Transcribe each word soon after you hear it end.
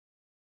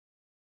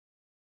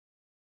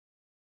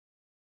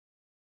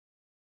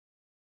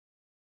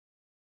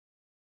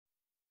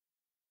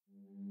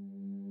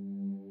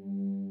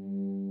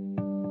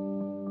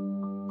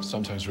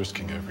Sometimes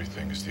risking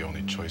everything is the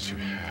only choice you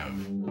have.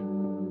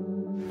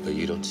 But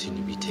you don't seem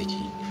to be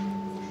taking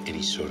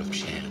any sort of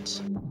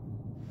chance.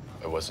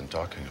 I wasn't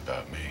talking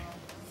about me.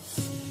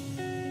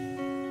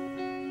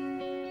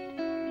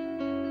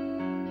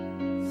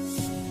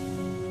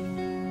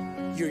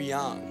 You're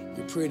young,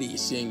 you're pretty, you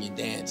sing, you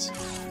dance.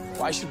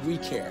 Why should we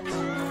care?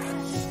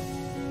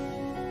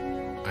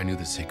 I knew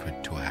the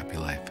secret to a happy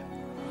life.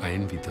 I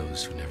envied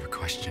those who never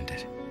questioned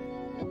it.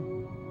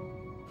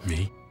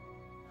 Me?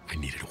 I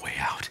needed a way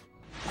out.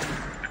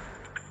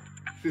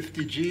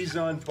 50 G's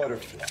on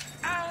Butterfly.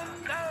 And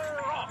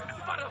they're off.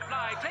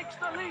 Butterfly takes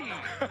the lead.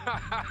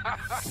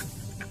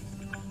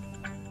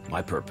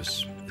 My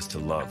purpose is to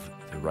love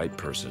the right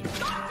person.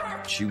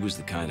 She was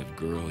the kind of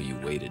girl you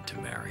waited to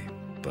marry,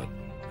 but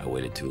I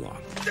waited too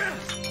long.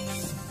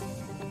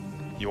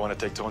 You want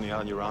to take Tony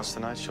out on your rounds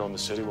tonight? Show him the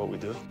city what we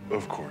do?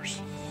 Of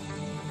course.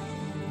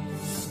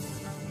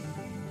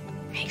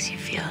 Makes you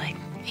feel like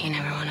you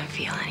never want to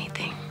feel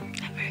anything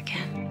ever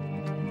again.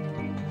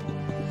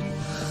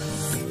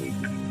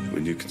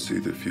 When you can see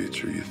the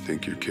future, you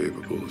think you're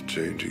capable of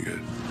changing it.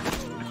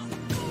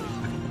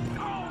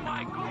 Oh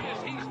my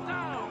goodness, he's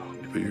down!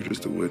 But you're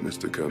just a witness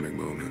to coming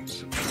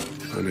moments,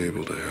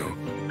 unable to help.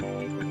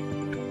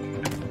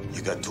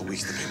 You got 2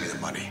 weeks to give me the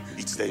money.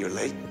 Each day you're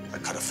late, I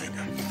cut a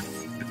finger.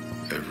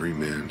 Every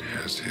man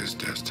has his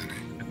destiny.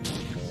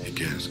 He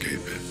can't escape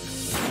it.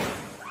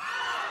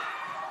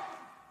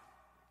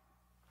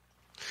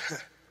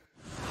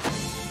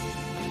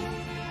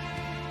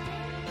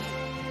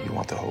 You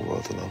want the whole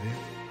world to love you?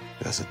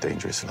 That's a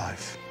dangerous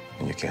life,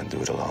 and you can't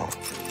do it alone.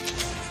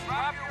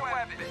 Drop your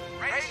weapon.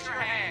 Raise your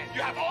hand.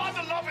 You have all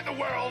the love in the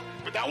world,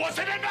 but that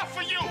wasn't enough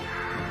for you!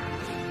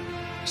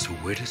 So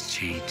where does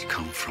change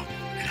come from?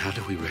 And how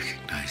do we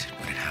recognize it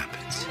when it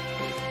happens?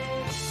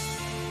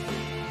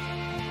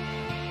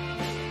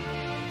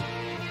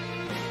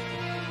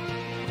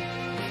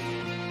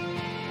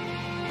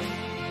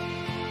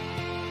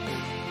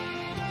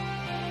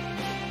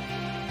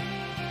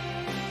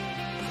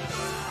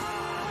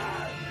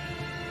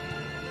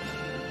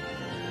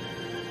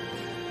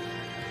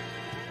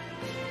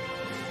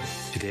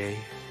 Today,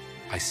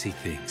 I see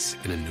things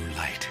in a new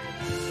light.